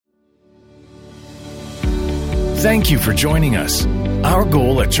Thank you for joining us. Our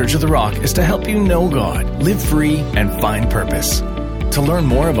goal at Church of the Rock is to help you know God, live free, and find purpose. To learn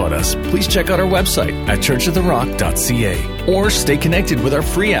more about us, please check out our website at churchoftherock.ca or stay connected with our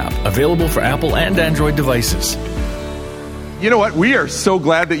free app available for Apple and Android devices. You know what? We are so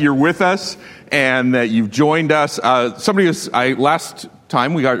glad that you're with us and that you've joined us. Last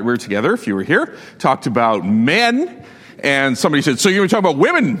time we were together, if you were here, talked about men, and somebody said, so you're going to talk about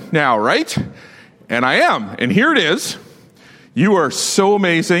women now, right? And I am. And here it is. You are so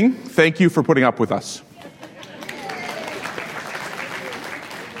amazing. Thank you for putting up with us.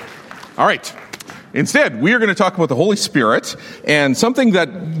 All right. Instead, we are going to talk about the Holy Spirit and something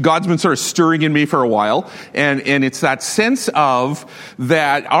that God's been sort of stirring in me for a while. And it's that sense of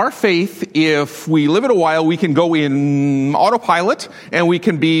that our faith, if we live it a while, we can go in autopilot and we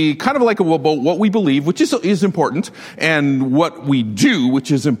can be kind of like about what we believe, which is important, and what we do,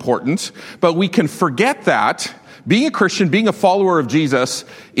 which is important. But we can forget that being a Christian, being a follower of Jesus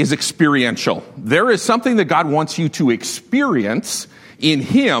is experiential. There is something that God wants you to experience in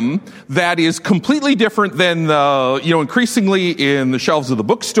Him that is completely different than increasingly in the shelves of the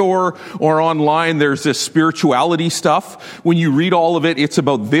bookstore or online, there's this spirituality stuff. When you read all of it, it's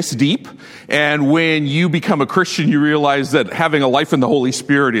about this deep. And when you become a Christian, you realize that having a life in the Holy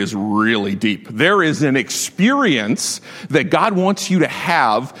Spirit is really deep. There is an experience that God wants you to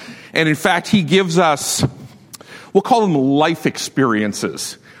have. And in fact, He gives us, we'll call them life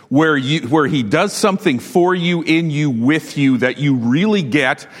experiences, where He does something for you, in you, with you, that you really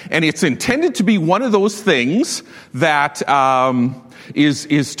get. And it's intended to be one of those things that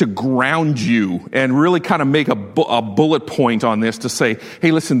is to ground you and really kind of make a bullet point on this to say,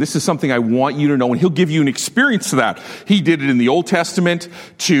 hey, listen, this is something I want you to know. And He'll give you an experience of that. He did it in the Old Testament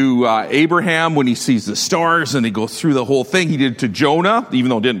to Abraham when he sees the stars and he goes through the whole thing. He did it to Jonah, even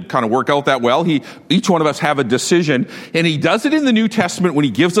though it didn't kind of work out that well. Each one of us have a decision. And He does it in the New Testament when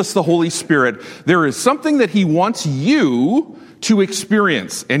He gives us the Holy Spirit. There is something that He wants you to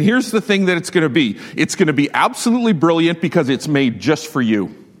experience. And here's the thing that it's going to be. It's going to be absolutely brilliant because it's made just for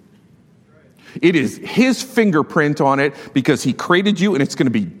you. It is His fingerprint on it because He created you, and it's going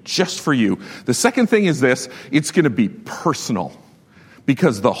to be just for you. The second thing is this. It's going to be personal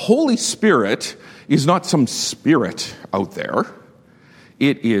because the Holy Spirit is not some spirit out there.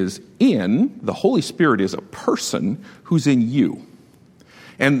 The Holy Spirit is a person who's in you.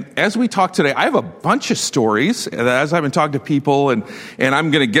 And as we talk today, I have a bunch of stories as I've been talking to people, and I'm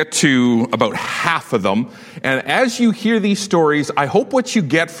going to get to about half of them. And as you hear these stories, I hope what you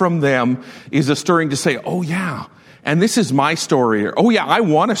get from them is a stirring to say, oh yeah, and this is my story, or oh yeah, I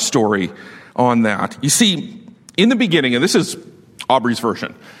want a story on that. You see, in the beginning, and this is Aubrey's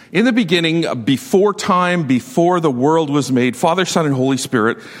version, in the beginning, before time, before the world was made, Father, Son, and Holy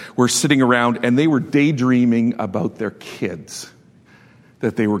Spirit were sitting around, and they were daydreaming about their kids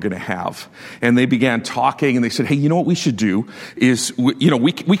that they were going to have. And they began talking, and they said, hey, you know what we should do is,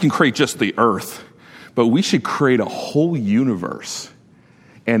 we can create just the earth, but we should create a whole universe.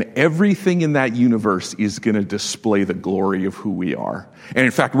 And everything in that universe is going to display the glory of who we are. And in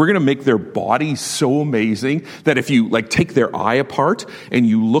fact, we're going to make their bodies so amazing that if you take their eye apart and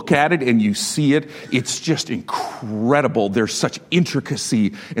you look at it and you see it, it's just incredible. There's such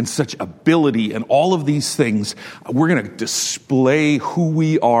intricacy and such ability and all of these things. We're going to display who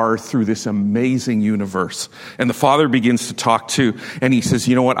we are through this amazing universe. And the Father begins to talk too, and He says,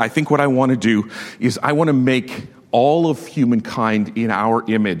 you know what? I think what I want to do is I want to make all of humankind in our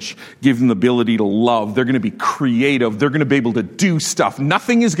image, give them the ability to love. They're going to be creative. They're going to be able to do stuff.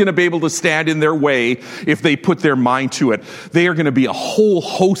 Nothing is going to be able to stand in their way if they put their mind to it. They are going to be a whole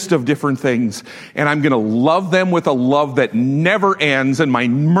host of different things. And I'm going to love them with a love that never ends. And my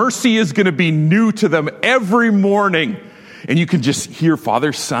mercy is going to be new to them every morning. And you can just hear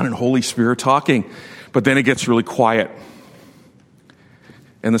Father, Son, and Holy Spirit talking. But then it gets really quiet.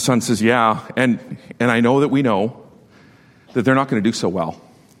 And the Son says, yeah, and I know that we know that they're not going to do so well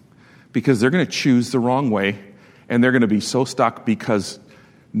because they're going to choose the wrong way, and they're going to be so stuck because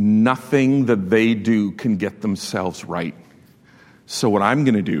nothing that they do can get themselves right. So what I'm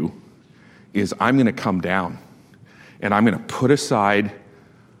going to do is I'm going to come down, and I'm going to put aside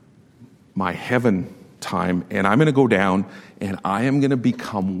my heaven time, and I'm going to go down, and I am going to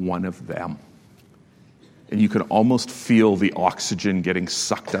become one of them. And you can almost feel the oxygen getting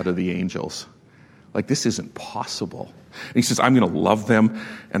sucked out of the angels. Like, this isn't possible. And He says, I'm going to love them,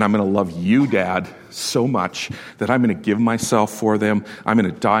 and I'm going to love you, Dad, so much that I'm going to give myself for them. I'm going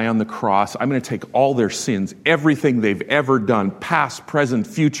to die on the cross. I'm going to take all their sins, everything they've ever done, past, present,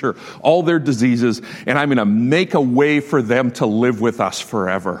 future, all their diseases, and I'm going to make a way for them to live with us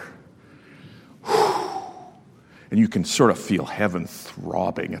forever. And you can sort of feel heaven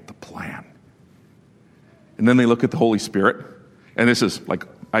throbbing at the plan. And then they look at the Holy Spirit. And this is, like,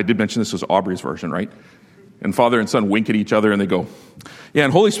 I did mention this was Aubrey's version, right? And Father and Son wink at each other and they go, yeah,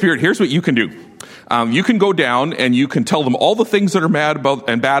 and Holy Spirit, here's what you can do. You can go down and you can tell them all the things that are mad about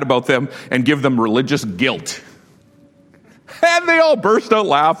and bad about them and give them religious guilt. And they all burst out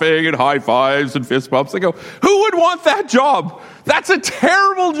laughing and high fives and fist bumps. They go, who would want that job? That's a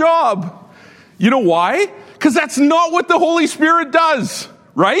terrible job. You know why? Because that's not what the Holy Spirit does,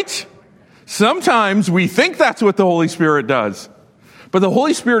 right? Sometimes we think that's what the Holy Spirit does. But the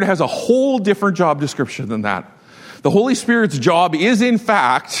Holy Spirit has a whole different job description than that. The Holy Spirit's job is, in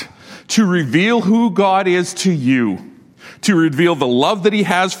fact, to reveal who God is to you, to reveal the love that he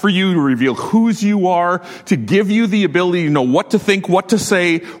has for you, to reveal whose you are, to give you the ability to know what to think, what to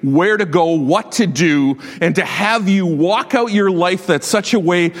say, where to go, what to do, and to have you walk out your life that's such a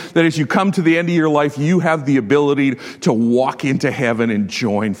way that as you come to the end of your life, you have the ability to walk into heaven and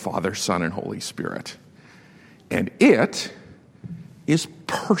join Father, Son, and Holy Spirit. And it is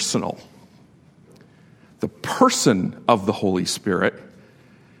personal. The person of the Holy Spirit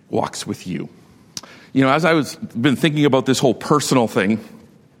walks with you. You know, as I've been thinking about this whole personal thing,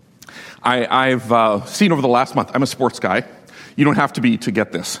 I've seen over the last month, I'm a sports guy. You don't have to be to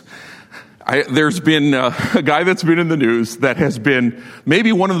get this. There's been a guy that's been in the news that has been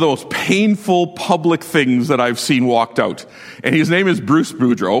maybe one of those painful public things that I've seen walked out. And his name is Bruce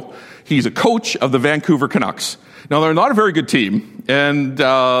Boudreau. He's a coach of the Vancouver Canucks. Now, they're not a very good team, and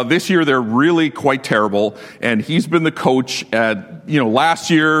this year they're really quite terrible, and he's been the coach at, last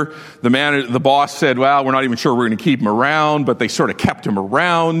year, the boss said, well, we're not even sure we're going to keep him around, but they sort of kept him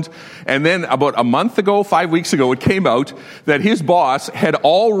around, and then about a month ago, 5 weeks ago, it came out that his boss had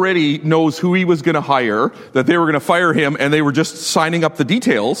already knows who he was going to hire, that they were going to fire him, and they were just signing up the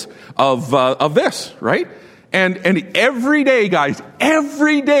details of this, right? And every day, guys,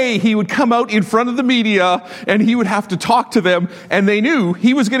 every day he would come out in front of the media and he would have to talk to them, and they knew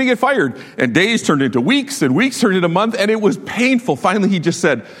he was going to get fired. And days turned into weeks and weeks turned into months, and it was painful. Finally, he just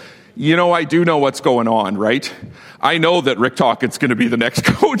said, I do know what's going on, right? I know that Rick Tocchet's going to be the next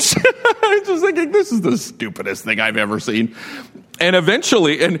coach. I'm just thinking, this is the stupidest thing I've ever seen. And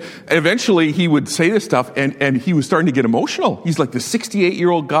eventually he would say this stuff, and he was starting to get emotional. He's like the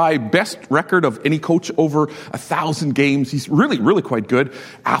 68-year-old guy, best record of any coach over 1,000 games. He's really, really quite good,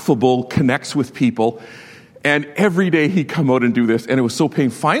 affable, connects with people. And every day he'd come out and do this, and it was so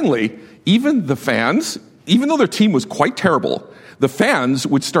painful. Finally, even the fans, even though their team was quite terrible, the fans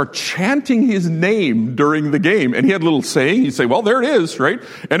would start chanting his name during the game. And he had a little saying. He'd say, well, there it is, right?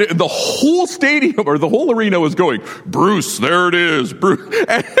 And the whole stadium or the whole arena was going, Bruce, there it is, Bruce.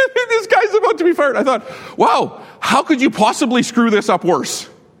 And this guy's about to be fired. I thought, wow, how could you possibly screw this up worse?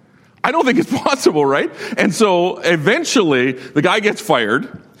 I don't think it's possible, right? And so eventually the guy gets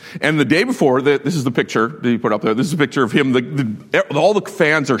fired. And the day before, this is the picture that he put up there. This is a picture of him. All the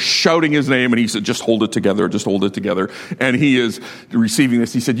fans are shouting his name, and he said, just hold it together, just hold it together. And he is receiving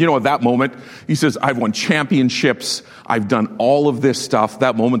this. He said, at that moment, he says, I've won championships. I've done all of this stuff.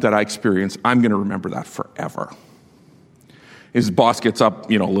 That moment that I experienced, I'm going to remember that forever. His boss gets up,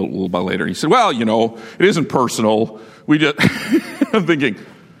 a little bit later. He said, well, it isn't personal. I'm thinking,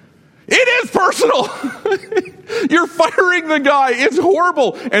 it is personal. You're firing the guy. It's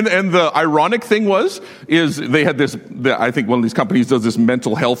horrible. And the ironic thing is they had this, I think one of these companies does this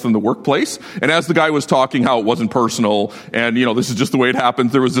mental health in the workplace. And as the guy was talking how it wasn't personal and, this is just the way it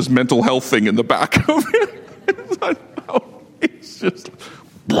happens, there was this mental health thing in the back of it. It's just,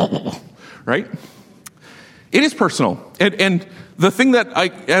 right? It is personal. And the thing that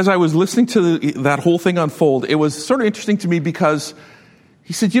as I was listening to that whole thing unfold, it was sort of interesting to me because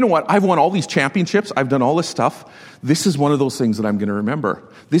he said, you know what? I've won all these championships. I've done all this stuff. This is one of those things that I'm going to remember.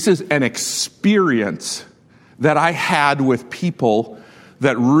 This is an experience that I had with people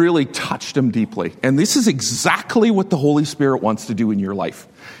that really touched them deeply. And this is exactly what the Holy Spirit wants to do in your life.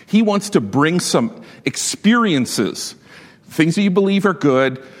 He wants to bring some experiences, things that you believe are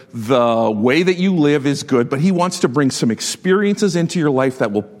good, the way that you live is good, but he wants to bring some experiences into your life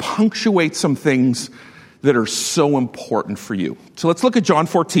that will punctuate some things that are so important for you. So let's look at John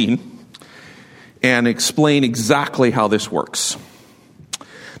 14 and explain exactly how this works.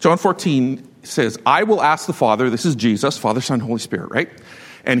 John 14 says, I will ask the Father, this is Jesus, Father, Son, Holy Spirit, right?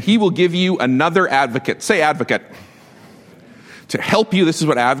 And he will give you another advocate. Say advocate. To help you, this is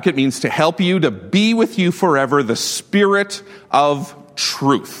what advocate means, to help you, to be with you forever, the Spirit of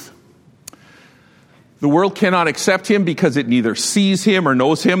truth. The world cannot accept him because it neither sees him or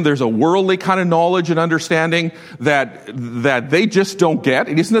knows him. There's a worldly kind of knowledge and understanding that they just don't get.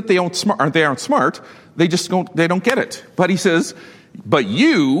 It isn't that they aren't smart. They don't get it. But he says, but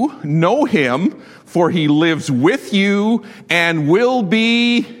you know him, for he lives with you and will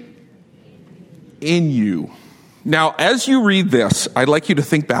be in you. Now, as you read this, I'd like you to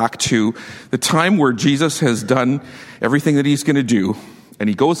think back to the time where Jesus has done everything that he's going to do, and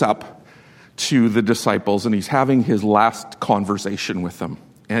he goes up to the disciples, and he's having his last conversation with them.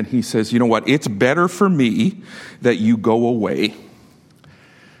 And he says, you know what? It's better for me that you go away,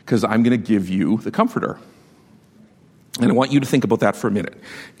 because I'm going to give you the Comforter. And I want you to think about that for a minute.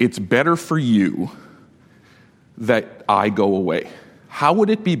 It's better for you that I go away. How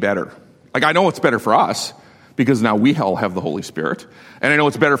would it be better? Like, I know it's better for us, because now we all have the Holy Spirit. And I know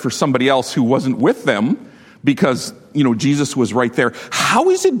it's better for somebody else who wasn't with them, because, Jesus was right there. How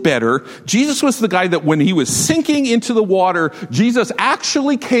is it better? Jesus was the guy that when he was sinking into the water, Jesus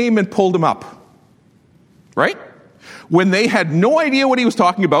actually came and pulled him up. Right? When they had no idea what he was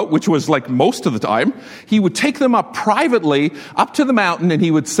talking about, which was like most of the time, he would take them up privately, up to the mountain, and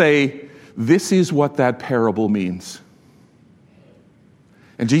he would say, this is what that parable means.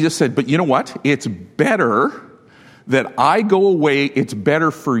 And Jesus said, but you know what? It's better that I go away. It's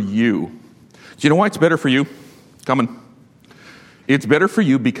better for you. Do you know why it's better for you? Coming. It's better for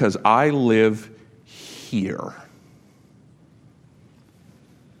you because I live here.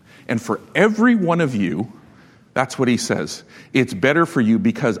 And for every one of you, that's what he says. It's better for you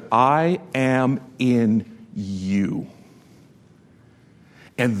because I am in you.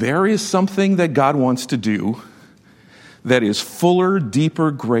 And there is something that God wants to do that is fuller, deeper,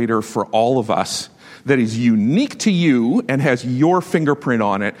 greater for all of us, that is unique to you and has your fingerprint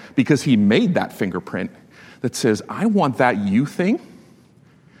on it because he made that fingerprint, that says, I want that you thing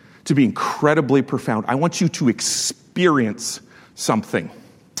to be incredibly profound. I want you to experience something.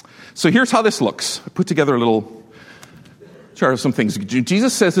 So here's how this looks. I put together a little chart of some things.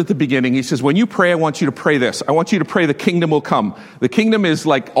 Jesus says at the beginning, he says, when you pray, I want you to pray this. I want you to pray the kingdom will come. The kingdom is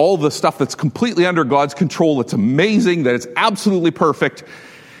like all the stuff that's completely under God's control. It's amazing, that it's absolutely perfect.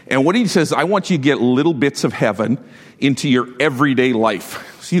 And what he says, I want you to get little bits of heaven into your everyday life.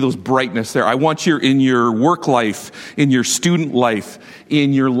 See those brightness there. I want you in your work life, in your student life,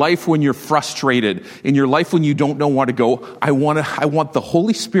 in your life when you're frustrated, in your life when you don't know where to go. I want the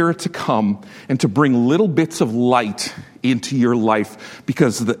Holy Spirit to come and to bring little bits of light into your life,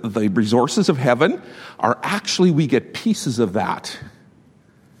 because the resources of heaven are actually, we get pieces of that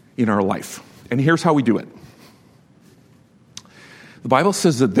in our life. And here's how we do it. The Bible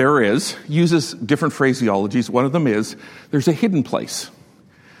says that uses different phraseologies. One of them is, there's a hidden place.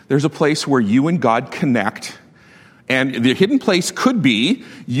 There's a place where you and God connect. And the hidden place could be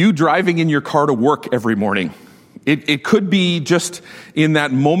you driving in your car to work every morning. It could be just in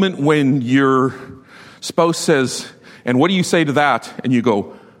that moment when your spouse says, and what do you say to that? And you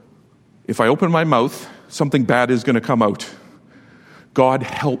go, if I open my mouth, something bad is going to come out. God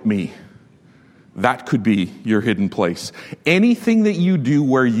help me. That could be your hidden place. Anything that you do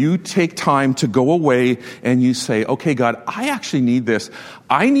where you take time to go away and you say, okay, God, I actually need this.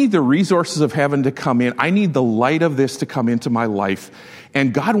 I need the resources of heaven to come in. I need the light of this to come into my life.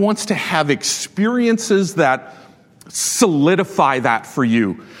 And God wants to have experiences that solidify that for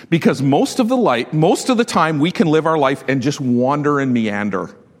you. Because most of the time we can live our life and just wander and meander.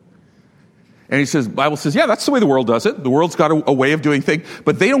 And the Bible says, yeah, that's the way the world does it. The world's got a way of doing things,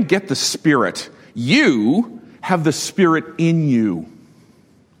 but they don't get the Spirit. You have the Spirit in you.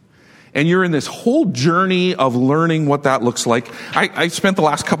 And you're in this whole journey of learning what that looks like. I spent the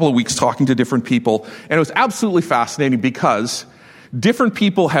last couple of weeks talking to different people, and it was absolutely fascinating because different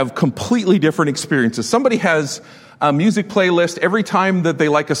people have completely different experiences. Somebody has a music playlist. Every time that they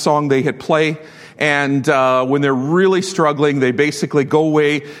like a song, they hit play. And when they're really struggling, they basically go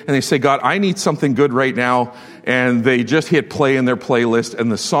away and they say, God, I need something good right now. And they just hit play in their playlist,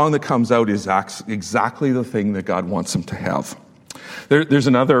 and the song that comes out is exactly the thing that God wants them to have. There's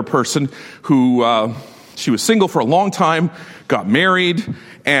another person who, she was single for a long time, got married,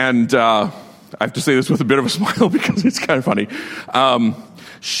 and I have to say this with a bit of a smile because it's kind of funny.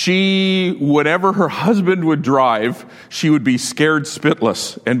 Whenever her husband would drive, she would be scared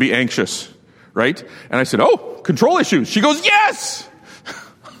spitless and be anxious, right? And I said, oh, control issues. She goes, yes!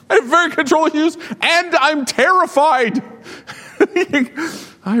 I have very control issues, and I'm terrified.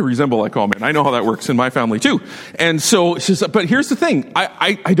 I resemble that comment. I know how that works in my family too. And so she says, but here's the thing.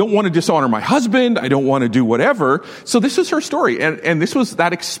 I don't want to dishonor my husband. I don't want to do whatever. So this was her story. And this was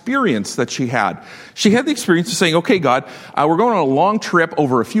that experience that she had. She had the experience of saying, okay, God, we're going on a long trip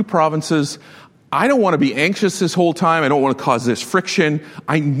over a few provinces. I don't want to be anxious this whole time. I don't want to cause this friction.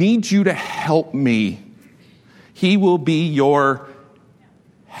 I need you to help me. He will be your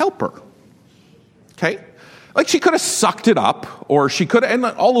helper. Okay? Like she could have sucked it up, or she could have, and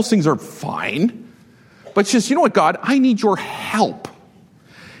all those things are fine. But she says, you know what, God, I need your help.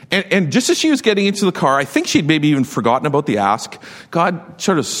 And just as she was getting into the car, I think she'd maybe even forgotten about the ask. God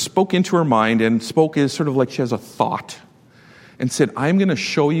sort of spoke into her mind, and spoke is sort of like she has a thought, and said, I'm going to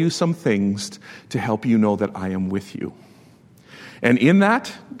show you some things to help you know that I am with you. And in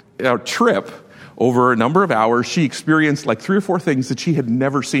that trip, over a number of hours, she experienced like 3 or 4 things that she had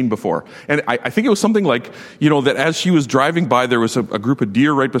never seen before. And I think it was something like, that as she was driving by, there was a group of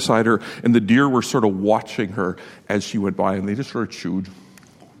deer right beside her, and the deer were sort of watching her as she went by, and they just sort of chewed.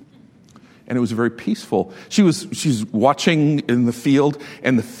 And it was very peaceful. She's watching in the field,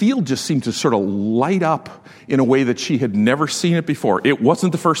 and the field just seemed to sort of light up in a way that she had never seen it before. It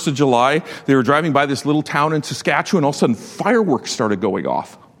wasn't the 1st of July. They were driving by this little town in Saskatchewan, all of a sudden fireworks started going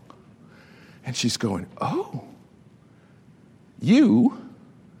off. And she's going, oh, you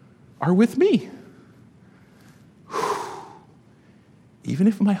are with me. Whew. Even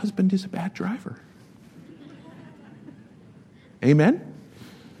if my husband is a bad driver. Amen?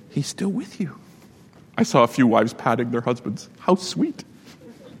 He's still with you. I saw a few wives patting their husbands. How sweet.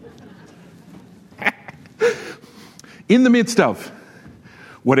 In the midst of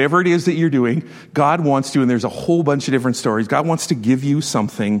whatever it is that you're doing, God wants to, and there's a whole bunch of different stories, God wants to give you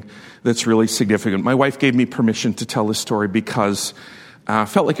something that's really significant. My wife gave me permission to tell this story because I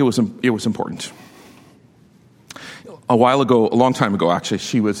felt like it was important. A long time ago, actually,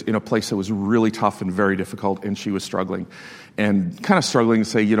 she was in a place that was really tough and very difficult, and she was struggling. And kind of struggling to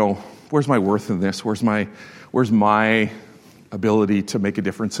say, where's my worth in this? Where's my ability to make a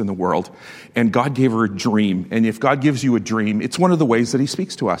difference in the world? And God gave her a dream. And if God gives you a dream, it's one of the ways that he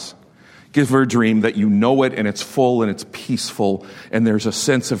speaks to us. Give her a dream that you know it, and it's full, and it's peaceful, and there's a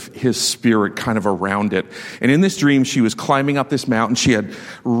sense of his spirit kind of around it. And in this dream, she was climbing up this mountain. She had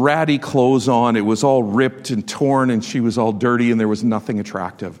ratty clothes on. It was all ripped and torn, and she was all dirty, and there was nothing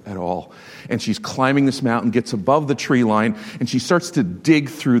attractive at all. And she's climbing this mountain, gets above the tree line, and she starts to dig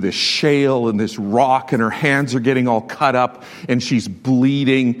through this shale and this rock, and her hands are getting all cut up, and she's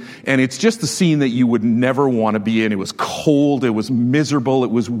bleeding. And it's just the scene that you would never want to be in. It was cold, it was miserable,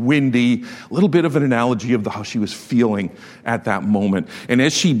 it was windy. A little bit of an analogy of how she was feeling at that moment. And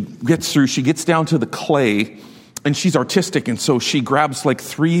as she gets through, she gets down to the clay, and she's artistic, and so she grabs like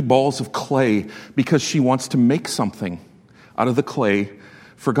 3 balls of clay because she wants to make something out of the clay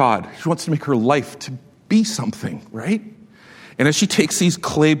for God. She wants to make her life to be something, right? And as she takes these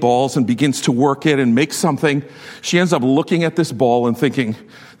clay balls and begins to work it and make something, she ends up looking at this ball and thinking,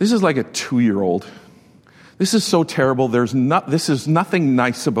 this is like a 2-year-old. This is so terrible. This is nothing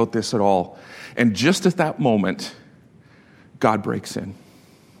nice about this at all. And just at that moment, God breaks in.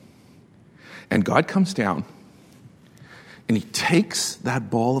 And God comes down, and he takes that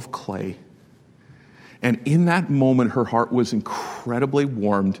ball of clay. And in that moment, her heart was incredibly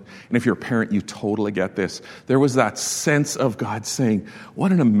warmed. And if you're a parent, you totally get this. There was that sense of God saying,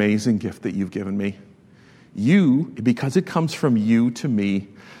 what an amazing gift that you've given me. You, because it comes from you to me,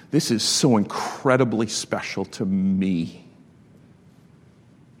 this is so incredibly special to me.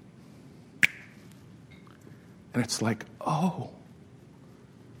 And it's like, oh.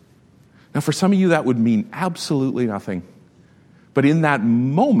 Now, for some of you, that would mean absolutely nothing. But in that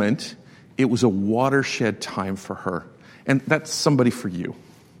moment, it was a watershed time for her. And that's somebody for you.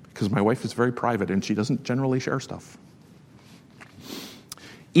 Because my wife is very private, and she doesn't generally share stuff.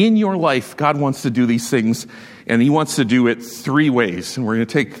 In your life, God wants to do these things, and he wants to do it 3 ways. And we're going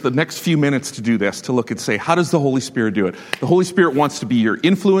to take the next few minutes to do this, to look and say, how does the Holy Spirit do it? The Holy Spirit wants to be your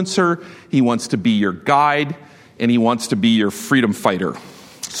influencer, he wants to be your guide, and he wants to be your freedom fighter.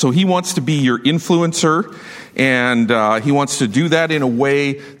 So he wants to be your influencer, and he wants to do that in a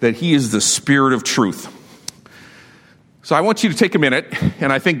way that he is the Spirit of truth. So I want you to take a minute,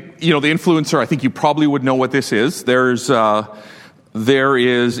 and I think, the influencer, I think you probably would know what this is. There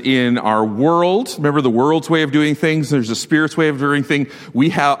is in our world, remember the world's way of doing things, there's the Spirit's way of doing things.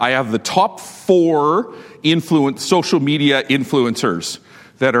 I have the top 4 social media influencers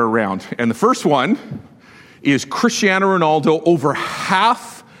that are around. And the first one is Cristiano Ronaldo. Over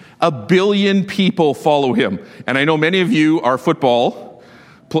 500 million people follow him. And I know many of you are football,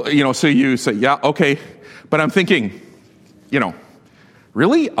 so you say, yeah, okay. But I'm thinking,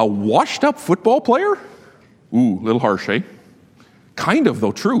 really? A washed up football player? Ooh, a little harsh, eh? Kind of,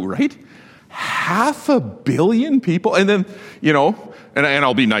 though, true, right? 500 million people. And then, And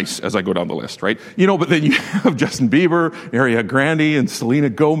I'll be nice as I go down the list, right? But then you have Justin Bieber, Ariana Grande, and Selena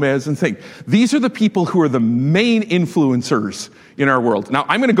Gomez, and think these are the people who are the main influencers in our world. Now,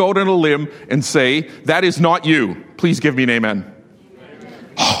 I'm going to go out on a limb and say that is not you. Please give me an amen.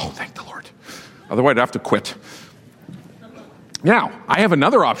 Oh, thank the Lord. Otherwise, I'd have to quit. Now, I have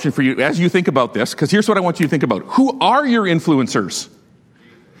another option for you as you think about this, because here's what I want you to think about. Who are your influencers?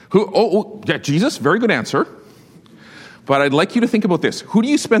 Yeah, Jesus, very good answer. But I'd like you to think about this. Who do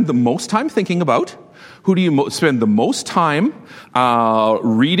you spend the most time thinking about? Who do you spend the most time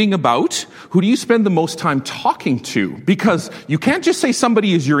reading about? Who do you spend the most time talking to? Because you can't just say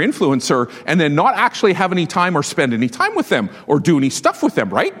somebody is your influencer and then not actually have any time or spend any time with them or do any stuff with them,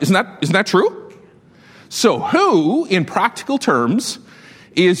 right? Isn't that true? So who, in practical terms,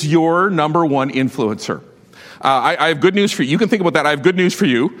 is your number one influencer? I have good news for you. You can think about that. I have good news for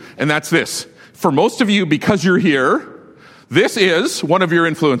you, and that's this. For most of you, because you're here, this is one of your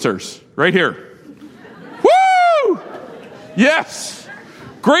influencers, right here. Woo! Yes.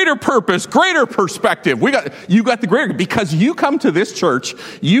 Greater purpose, greater perspective. You got the greater, because you come to this church,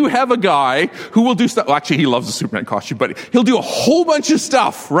 you have a guy who will do stuff. Well, actually, he loves the Superman costume, but he'll do a whole bunch of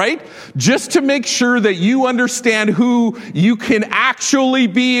stuff, right? Just to make sure that you understand who you can actually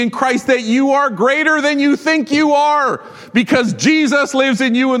be in Christ, that you are greater than you think you are, because Jesus lives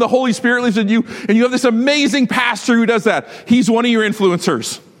in you and the Holy Spirit lives in you, and you have this amazing pastor who does that. He's one of your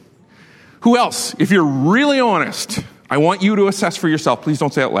influencers. Who else? If you're really honest, I want you to assess for yourself. Please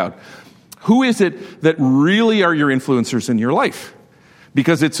don't say it out loud. Who is it that really are your influencers in your life?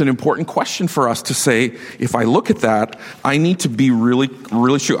 Because it's an important question for us to say, if I look at that, I need to be really,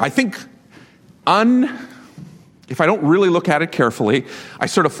 really sure. I think if I don't really look at it carefully, I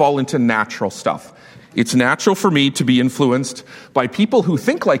sort of fall into natural stuff. It's natural for me to be influenced by people who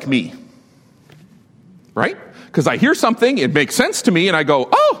think like me. Right? Because I hear something, it makes sense to me, and I go,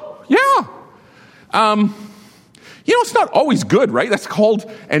 oh, yeah. It's not always good, right? That's called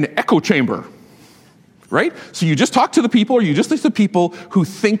an echo chamber, right? So you just talk to the people, or you just listen to people who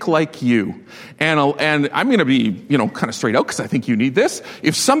think like you. And I'm going to be, kind of straight out, because I think you need this.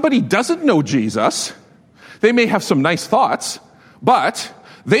 If somebody doesn't know Jesus, they may have some nice thoughts, but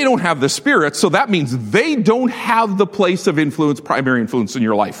they don't have the Spirit, so that means they don't have the place of influence, primary influence in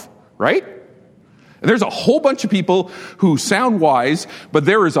your life, right? And there's a whole bunch of people who sound wise, but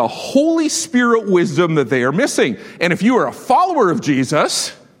there is a Holy Spirit wisdom that they are missing. And if you are a follower of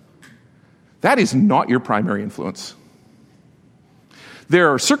Jesus, that is not your primary influence.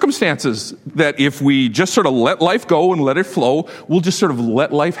 There are circumstances that if we just sort of let life go and let it flow, we'll just sort of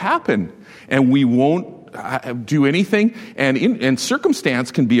let life happen. And we won't do anything. And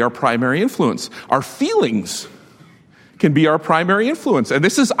circumstance can be our primary influence. Our feelings can be our primary influence. And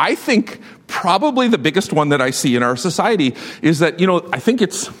this is, I think, probably the biggest one that I see in our society is that, I think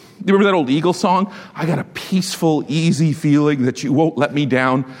it's, you remember that old Eagles song? I got a peaceful, easy feeling that you won't let me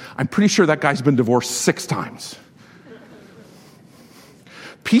down. I'm pretty sure that guy's been divorced 6 times.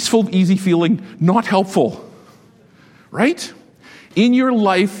 Peaceful, easy feeling, not helpful. Right? In your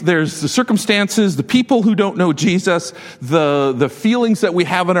life, there's the circumstances, the people who don't know Jesus, the feelings that we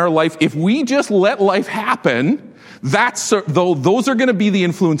have in our life. If we just let life happen, those are going to be the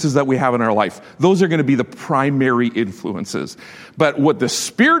influences that we have in our life. Those are going to be the primary influences. But what the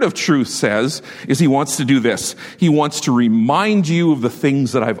Spirit of truth says is he wants to do this. He wants to remind you of the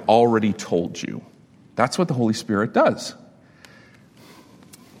things that I've already told you. That's what the Holy Spirit does.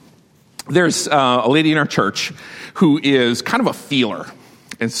 There's a lady in our church who is kind of a feeler.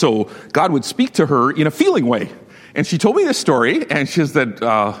 And so God would speak to her in a feeling way. And she told me this story, and she says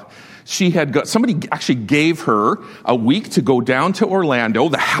that somebody actually gave her a week to go down to Orlando,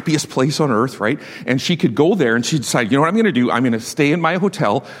 the happiest place on earth, right? And she could go there, and she decided, what I'm going to do? I'm going to stay in my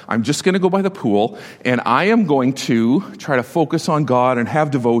hotel. I'm just going to go by the pool, and I am going to try to focus on God and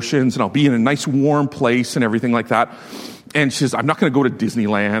have devotions, and I'll be in a nice warm place and everything like that. And she says, I'm not going to go to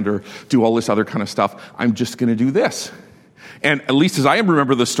Disneyland or do all this other kind of stuff. I'm just going to do this. And at least as I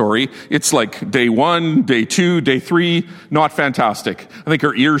remember the story, it's like day 1, day 2, day 3, not fantastic. I think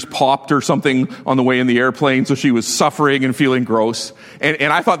her ears popped or something on the way in the airplane, so she was suffering and feeling gross.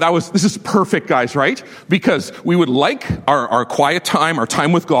 And I thought this is perfect, guys, right? Because we would like our quiet time, our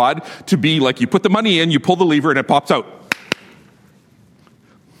time with God, to be like you put the money in, you pull the lever, and it pops out.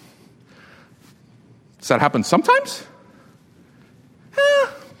 Does that happen sometimes?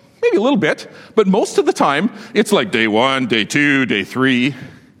 Maybe a little bit, but most of the time, it's like day 1, day 2, day 3,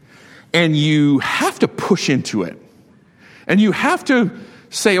 and you have to push into it. And you have to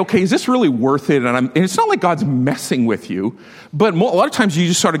say, okay, is this really worth it? And it's not like God's messing with you, but a lot of times you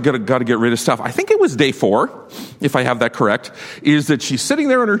just sort of got to get rid of stuff. I think it was day 4, if I have that correct, is that she's sitting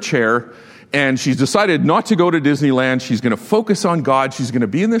there in her chair and she's decided not to go to Disneyland. She's going to focus on God. She's going to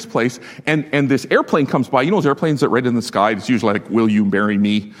be in this place. And this airplane comes by. You know those airplanes that right in the sky? It's usually like, will you marry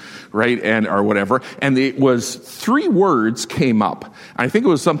me? Right? Or whatever. And it was 3 words came up. I think it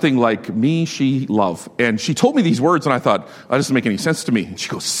was something like me, she, love. And she told me these words and I thought, that doesn't make any sense to me. And she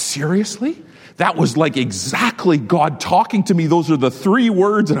goes, seriously? That was like exactly God talking to me. Those are the 3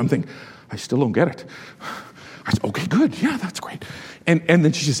 words. And I'm thinking, I still don't get it. I said, okay, good. Yeah, that's great. And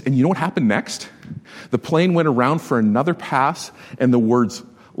then she says, and you know what happened next? The plane went around for another pass, and the words,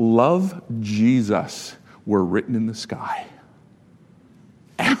 love Jesus, were written in the sky.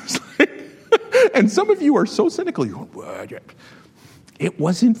 And I was like, and some of you are so cynical. You go, what? It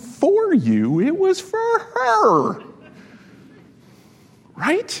wasn't for you. It was for her.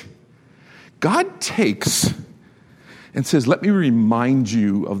 Right? God takes and says, let me remind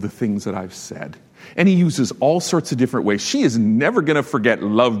you of the things that I've said. And he uses all sorts of different ways. She is never going to forget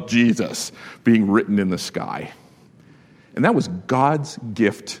love Jesus being written in the sky. And that was God's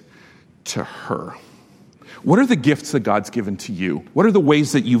gift to her. What are the gifts that God's given to you? What are the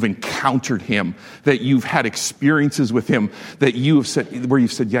ways that you've encountered him, that you've had experiences with him, that you have said, where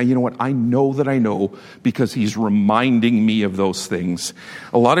you've said, yeah, you know what? I know that I know because he's reminding me of those things.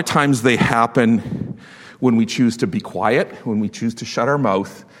 A lot of times they happen when we choose to be quiet, when we choose to shut our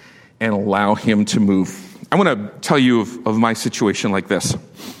mouth and allow him to move. I want to tell you of my situation like this.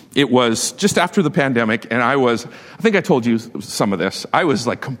 It was just after the pandemic, and I think I told you some of this. I was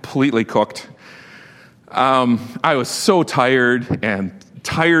like completely cooked. I was so tired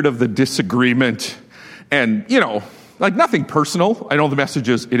of the disagreement, and like nothing personal. I know the message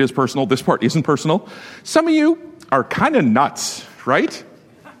is, it is personal. This part isn't personal. Some of you are kind of nuts, right?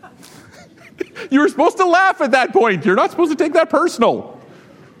 You were supposed to laugh at that point. You're not supposed to take that personal.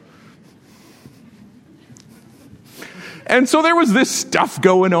 And so there was this stuff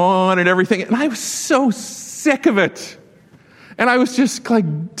going on and everything, and I was so sick of it. And I was just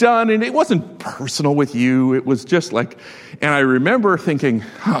like done, and it wasn't personal with you. It was just like, and I remember thinking,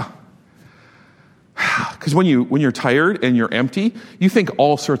 because when you're tired and you're empty, you think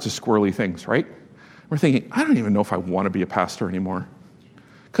all sorts of squirrely things, right? We're thinking, I don't even know if I want to be a pastor anymore.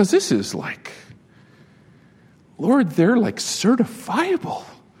 Because this is like, Lord, they're like certifiable,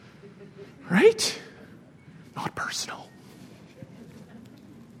 right? Not personal.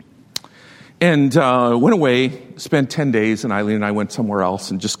 And went away, spent 10 days, and Eileen and I went somewhere else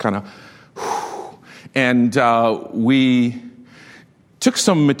and just kind of, and we took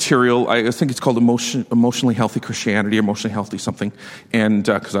some material. I think it's called Emotionally Healthy Christianity, Emotionally Healthy something, and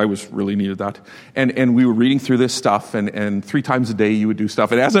because I really needed that. And we were reading through this stuff, and 3 times a day you would do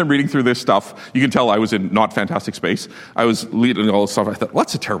stuff. And as I'm reading through this stuff, you can tell I was in not fantastic space. I was leading all this stuff. I thought, well,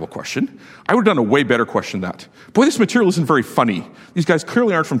 that's a terrible question. I would have done a way better question than that. Boy, this material isn't very funny. These guys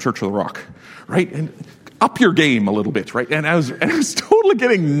clearly aren't from Church of the Rock, right? And up your game a little bit, right? And I was totally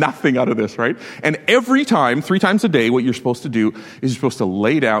getting nothing out of this, right? And every time, 3 times a day, what you're supposed to do is you're supposed to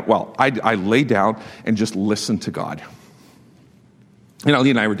lay down. Well, I lay down and just listen to God. And Ali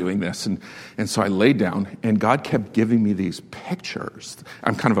and I were doing this, and so I laid down, and God kept giving me these pictures.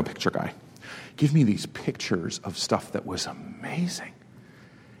 I'm kind of a picture guy. Give me these pictures of stuff that was amazing.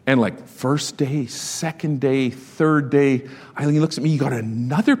 And like first day, second day, third day, Eileen looks at me, you got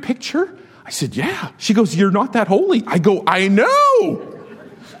another picture? I said, yeah. She goes, you're not that holy. I go, I know.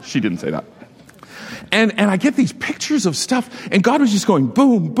 She didn't say that. And I get these pictures of stuff, and God was just going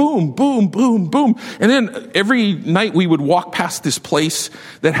boom, boom, boom, boom, boom. And then every night we would walk past this place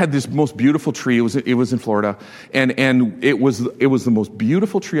that had this most beautiful tree. It was in Florida, and it was the most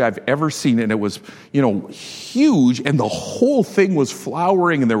beautiful tree I've ever seen, and it was huge, and the whole thing was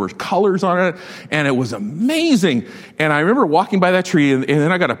flowering, and there were colors on it, and it was amazing. And I remember walking by that tree, and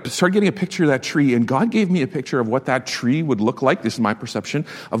then I started getting a picture of that tree, and God gave me a picture of what that tree would look like. This is my perception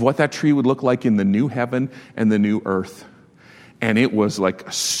of what that tree would look like in the new heaven and the new earth. And it was like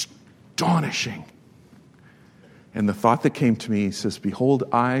astonishing. And the thought that came to me says, behold,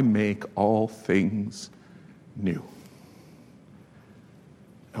 I make all things new.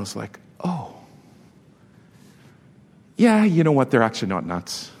 I was like, oh. Yeah, you know what? They're actually not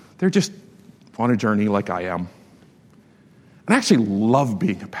nuts. They're just on a journey like I am. And I actually love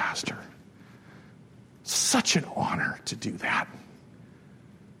being a pastor. Such an honor to do that.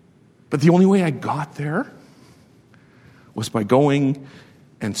 But the only way I got there was by going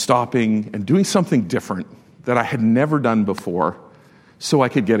and stopping and doing something different that I had never done before so I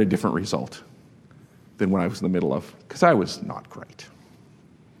could get a different result than what I was in the middle of, because I was not great.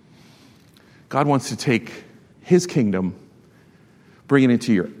 God wants to take his kingdom, bring it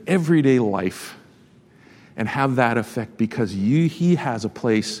into your everyday life, and have that effect because he has a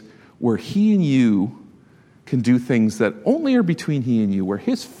place where he and you can do things that only are between he and you, where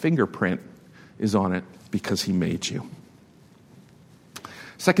his fingerprint is on it because he made you.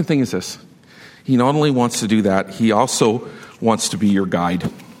 Second thing is this. He not only wants to do that, he also wants to be your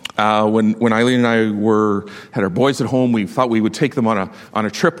guide. When Eileen and I had our boys at home, we thought we would take them on a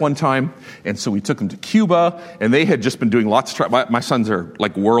trip one time, and so we took them to Cuba, and they had just been doing lots of my sons are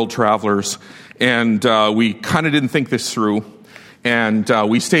like world travelers, and we kind of didn't think this through, and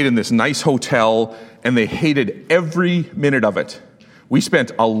we stayed in this nice hotel, and they hated every minute of it. We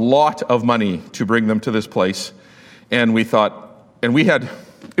spent a lot of money to bring them to this place, and we thought, and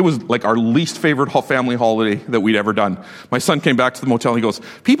it was like our least favorite family holiday that we'd ever done. My son came back to the motel and he goes,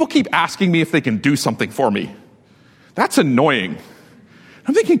 people keep asking me if they can do something for me. That's annoying.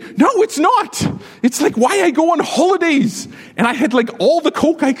 I'm thinking, no, it's not. It's like why I go on holidays. And I had like all the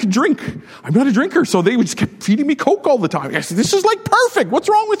Coke I could drink. I'm not a drinker, so they would just keep feeding me Coke all the time. I said, this is like perfect. What's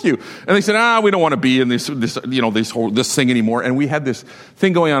wrong with you? And they said, we don't want to be in this thing anymore. And we had this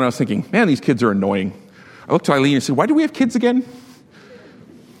thing going on. I was thinking, man, these kids are annoying. I looked to Eileen and said, why do we have kids again?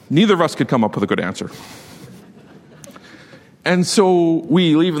 Neither of us could come up with a good answer. And so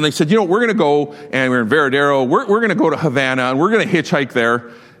we leave, and they said, we're going to go, and we're in Veradero. We're going to go to Havana, and we're going to hitchhike there.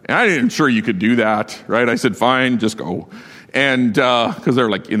 And I didn't sure you could do that, right? I said, fine, just go. And because they're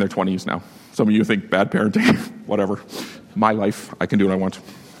like in their 20s now. Some of you think bad parenting, whatever. My life, I can do what I want.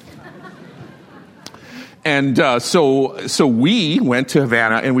 And so we went to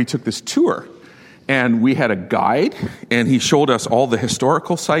Havana, and we took this tour. And we had a guide, and he showed us all the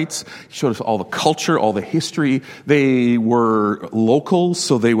historical sites. He showed us all the culture, all the history. They were locals,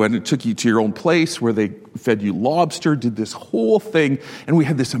 so they went and took you to your own place where they fed you lobster, did this whole thing. And we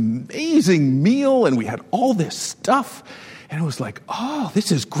had this amazing meal, and we had all this stuff. And it was like, oh,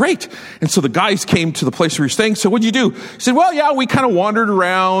 this is great. And so the guys came to the place where we were staying. So what'd you do? He said, well, yeah, we kind of wandered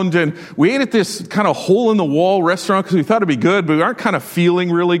around, and we ate at this kind of hole-in-the-wall restaurant because we thought it'd be good, but we aren't kind of feeling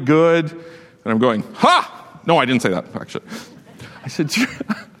really good. And I'm going, ha! No, I didn't say that, actually. I said,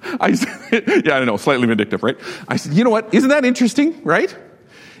 yeah, I know, slightly vindictive, right? I said, you know what? Isn't that interesting, right?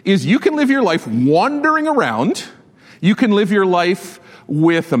 Is you can live your life wandering around. You can live your life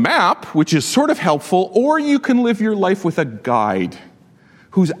with a map, which is sort of helpful, or you can live your life with a guide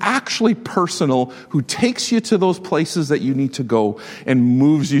who's actually personal, who takes you to those places that you need to go and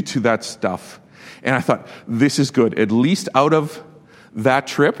moves you to that stuff. And I thought, this is good. At least out of that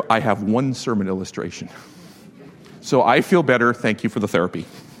trip, I have one sermon illustration. So I feel better. Thank you for the therapy.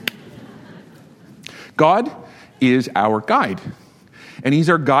 God is our guide. And he's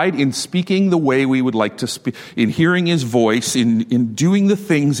our guide in speaking the way we would like to speak, in hearing his voice, in doing the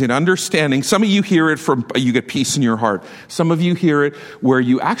things, in understanding. Some of you hear it you get peace in your heart. Some of you hear it where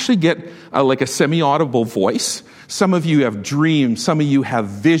you actually get like a semi-audible voice. Some of you have dreams. Some of you have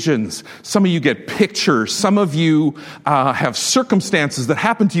visions. Some of you get pictures. Some of you have circumstances that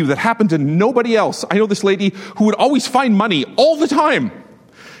happen to you that happen to nobody else. I know this lady who would always find money all the time.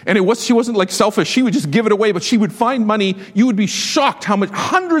 And she wasn't like selfish. She would just give it away, but she would find money. You would be shocked how much,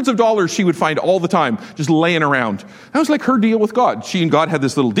 hundreds of dollars she would find all the time, just laying around. That was like her deal with God. She and God had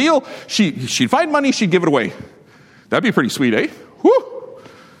this little deal. She'd find money, she'd give it away. That'd be pretty sweet, eh? Whew.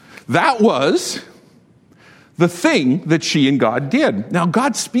 That was the thing that she and God did. Now,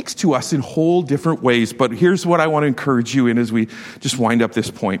 God speaks to us in whole different ways, but here's what I want to encourage you in as we just wind up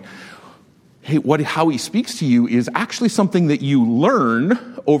this point. Hey, how he speaks to you is actually something that you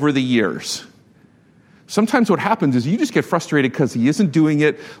learn over the years. Sometimes what happens is you just get frustrated because he isn't doing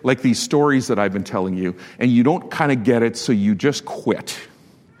it like these stories that I've been telling you, and you don't kind of get it, so you just quit.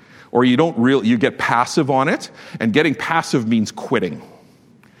 Or you get passive on it, and getting passive means quitting.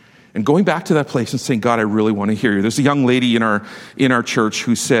 And going back to that place and saying, God, I really want to hear you. There's a young lady in our church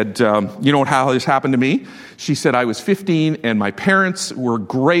who said, you know how this happened to me? She said, I was 15 and my parents were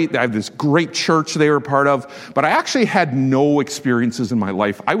great. I have this great church they were a part of, but I actually had no experiences in my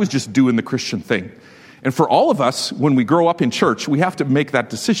life. I was just doing the Christian thing. And for all of us, when we grow up in church, we have to make that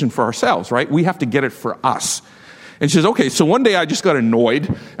decision for ourselves, right? We have to get it for us. And she says, okay, so one day I just got annoyed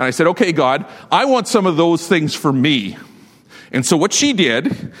and I said, okay, God, I want some of those things for me. And so what she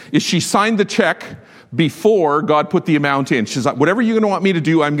did is she signed the check before God put the amount in. She's like, whatever you're going to want me to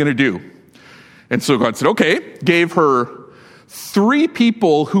do, I'm going to do. And so God said, okay, gave her 3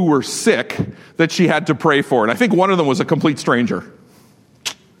 people who were sick that she had to pray for. And I think one of them was a complete stranger.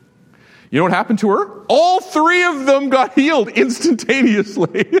 You know what happened to her? All 3 of them got healed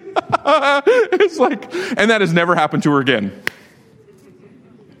instantaneously. It's like, and that has never happened to her again.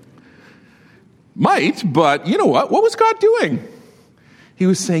 Might, but you know what? What was God doing? He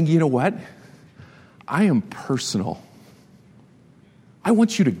was saying, you know what? I am personal. I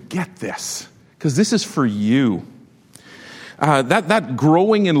want you to get this, because this is for you. That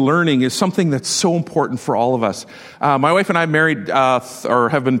growing and learning is something that's so important for all of us. My wife and I married, or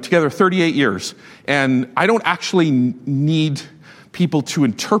have been together 38 years, and I don't actually need people to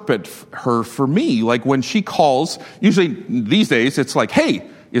interpret her for me. Like when she calls, usually these days it's like, hey,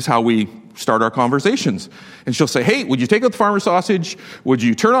 is how we start our conversations. And she'll say, hey, would you take out the farmer sausage? Would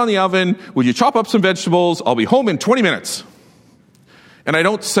you turn on the oven? Would you chop up some vegetables? I'll be home in 20 minutes. And I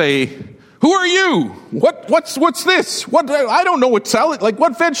don't say, who are you? What's this? I don't know what salad, like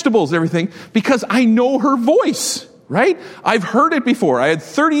what vegetables, everything, because I know her voice, right? I've heard it before. I had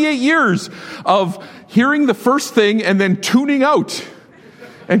 38 years of hearing the first thing and then tuning out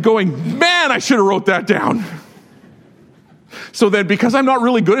and going, man, I should have wrote that down. So then, because I'm not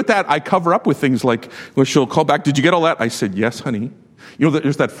really good at that, I cover up with things like, well, she'll call back, did you get all that? I said, yes, honey. You know,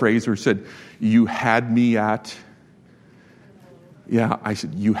 there's that phrase where it said, you had me at... Yeah, I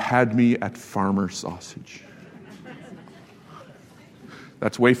said, you had me at farmer sausage.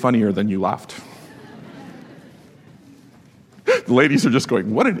 That's way funnier than you laughed. The ladies are just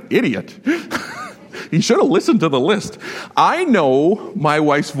going, what an idiot. He should have listened to the list. I know my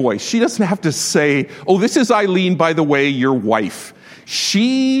wife's voice. She doesn't have to say, oh, this is Eileen, by the way, your wife.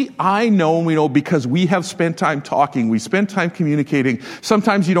 I know, we know, because we have spent time talking. We spend time communicating.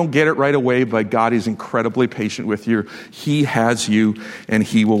 Sometimes you don't get it right away, but God is incredibly patient with you. He has you, and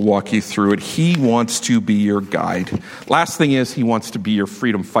He will walk you through it. He wants to be your guide. Last thing is, He wants to be your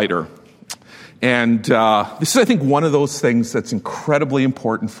freedom fighter. And this is, I think, one of those things that's incredibly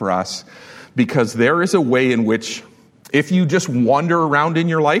important for us, because there is a way in which, if you just wander around in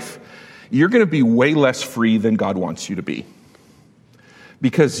your life, you're going to be way less free than God wants you to be.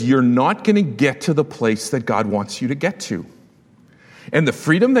 Because you're not going to get to the place that God wants you to get to. And the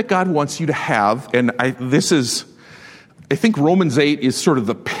freedom that God wants you to have, and I think Romans 8 is sort of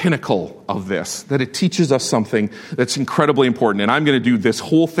the pinnacle of this, that it teaches us something that's incredibly important. And I'm going to do this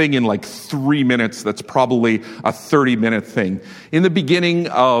whole thing in like 3 minutes. That's probably a 30-minute thing. In the beginning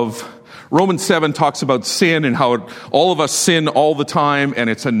of Romans 7 talks about sin and how all of us sin all the time, and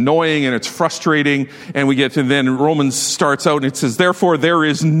it's annoying and it's frustrating. And we get to then Romans starts out and it says, therefore there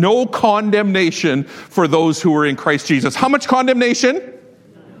is no condemnation for those who are in Christ Jesus. How much condemnation?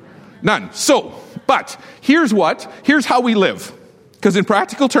 None. So, but here's how we live. Because in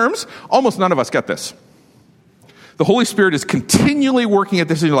practical terms, almost none of us get this. The Holy Spirit is continually working at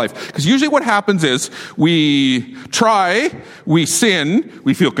this in your life. Because usually what happens is we try, we sin,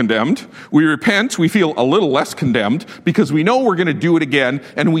 we feel condemned. We repent, we feel a little less condemned because we know we're going to do it again,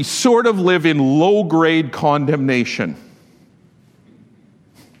 and we sort of live in low-grade condemnation.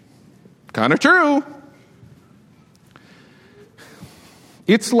 Kind of true.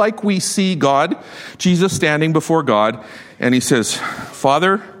 It's like we see God, Jesus standing before God, and He says,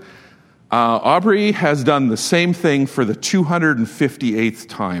 Father, Aubrey has done the same thing for the 258th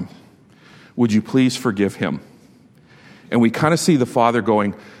time. Would you please forgive him? And we kind of see the Father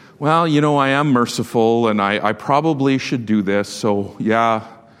going, well, you know, I am merciful and I probably should do this. So yeah,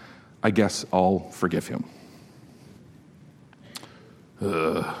 I guess I'll forgive him.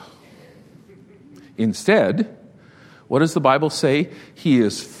 Instead, what does the Bible say? He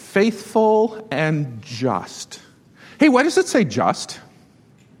is faithful and just. Hey, why does it say just?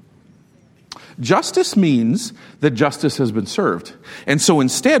 Justice means that justice has been served. And so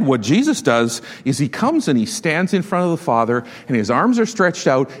instead, what Jesus does is He comes and He stands in front of the Father, and His arms are stretched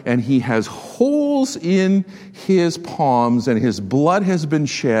out, and He has holes in His palms, and His blood has been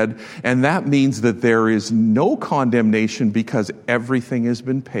shed, and that means that there is no condemnation because everything has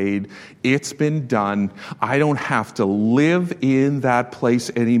been paid. It's been done. I don't have to live in that place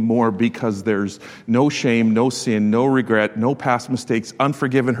anymore because there's no shame, no sin, no regret, no past mistakes,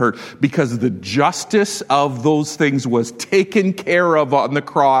 unforgiven hurt, because the justice of those things was taken care of on the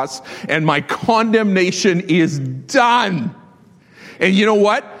cross, and my condemnation is done. And you know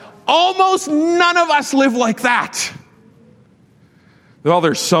what? Almost none of us live like that. Well,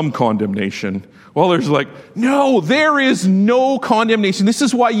 there's some condemnation. Well, there's no, there is no condemnation. This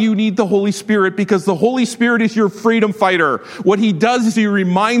is why you need the Holy Spirit, because the Holy Spirit is your freedom fighter. What He does is He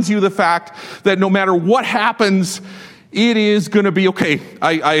reminds you of the fact that no matter what happens, it is going to be okay.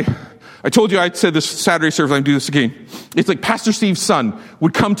 I told you, I said this Saturday service, I'm doing this again. It's like Pastor Steve's son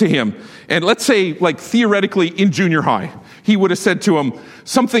would come to him, and let's say, theoretically in junior high, he would have said to him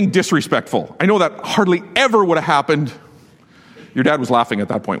something disrespectful. I know that hardly ever would have happened. Your dad was laughing at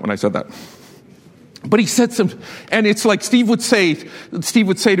that point when I said that. But he said and it's like Steve would say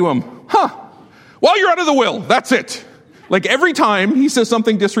to him, Well, you're out of the will. That's it. Like every time he says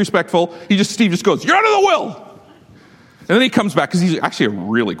something disrespectful, Steve just goes, you're out of the will. And then he comes back, because he's actually a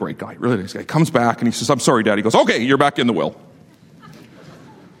really great guy, really nice guy. He comes back and he says, I'm sorry, Dad. He goes, okay, you're back in the will.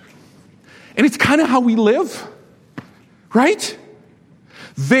 And it's kind of how we live, right?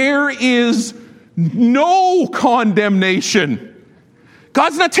 There is no condemnation.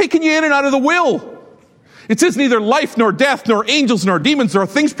 God's not taking you in and out of the will. It says neither life nor death, nor angels, nor demons, nor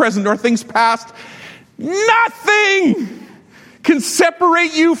things present, nor things past. Nothing can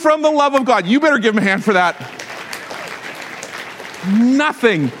separate you from the love of God. You better give him a hand for that.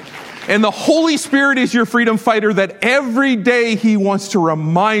 Nothing. And the Holy Spirit is your freedom fighter, that every day he wants to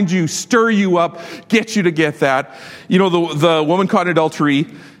remind you, stir you up, get you to get that. You know, the woman caught in adultery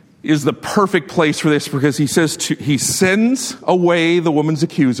is the perfect place for this, because he sends away the woman's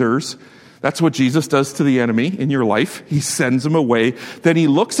accusers. That's what Jesus does to the enemy in your life. He sends them away. Then he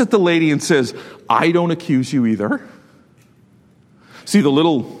looks at the lady and says, I don't accuse you either. See, the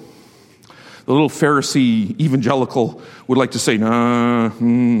little Pharisee evangelical would like to say, nah.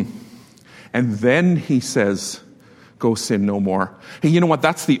 And then he says, go sin no more. Hey, you know what?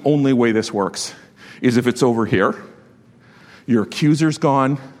 That's the only way this works, is if it's over here. Your accuser's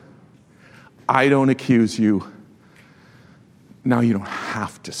gone. I don't accuse you. Now you don't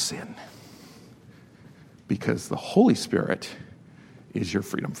have to sin, because the Holy Spirit is your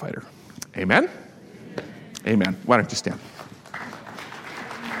freedom fighter. Amen? Amen. Why don't you stand?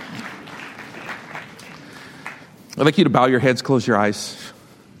 I'd like you to bow your heads, close your eyes.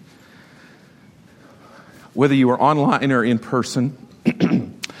 Whether you are online or in person,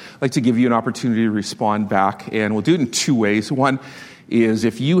 I'd like to give you an opportunity to respond back, and we'll do it in two ways. One is,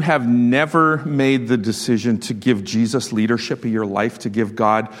 if you have never made the decision to give Jesus leadership of your life, to give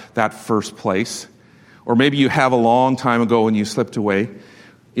God that first place, or maybe you have a long time ago and you slipped away.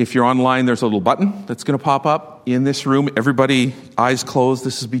 If you're online, there's a little button that's going to pop up in this room. Everybody, eyes closed.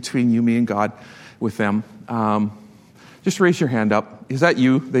 This is between you, me, and God with them. Just raise your hand up. Is that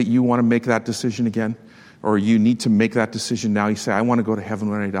you want to make that decision again? Or you need to make that decision now? You say, I want to go to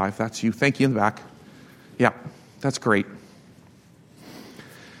heaven when I die. If that's you, thank you in the back. Yeah, that's great.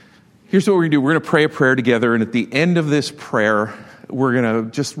 Here's what we're going to do. We're going to pray a prayer together. And at the end of this prayer, we're going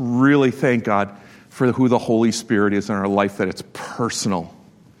to just really thank God for who the Holy Spirit is in our life, that it's personal,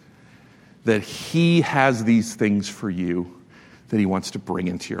 that he has these things for you that he wants to bring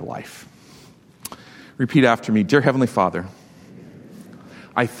into your life. Repeat after me. Dear Heavenly Father,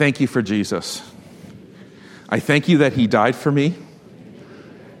 I thank you for Jesus. I thank you that he died for me,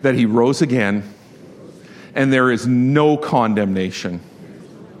 that he rose again, and there is no condemnation.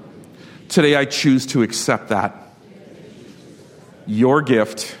 Today I choose to accept that. Your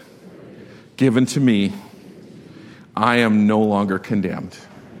gift given to me, I am no longer condemned.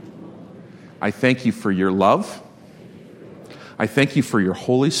 I thank you for your love. I thank you for your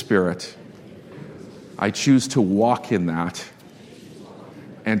Holy Spirit. I choose to walk in that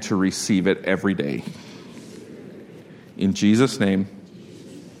and to receive it every day. In Jesus' name,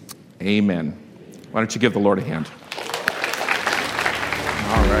 amen. Why don't you give the Lord a hand?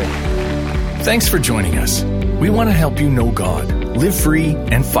 All right. Thanks for joining us. We want to help you know God, live free,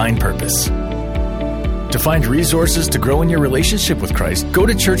 and find purpose. To find resources to grow in your relationship with Christ, go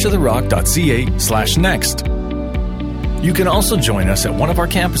to churchoftherock.ca/next. You can also join us at one of our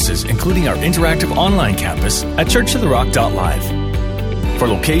campuses, including our interactive online campus at churchoftherock.live. For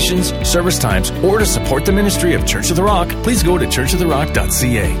locations, service times, or to support the ministry of Church of the Rock, please go to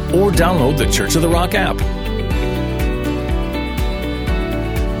churchoftherock.ca or download the Church of the Rock app.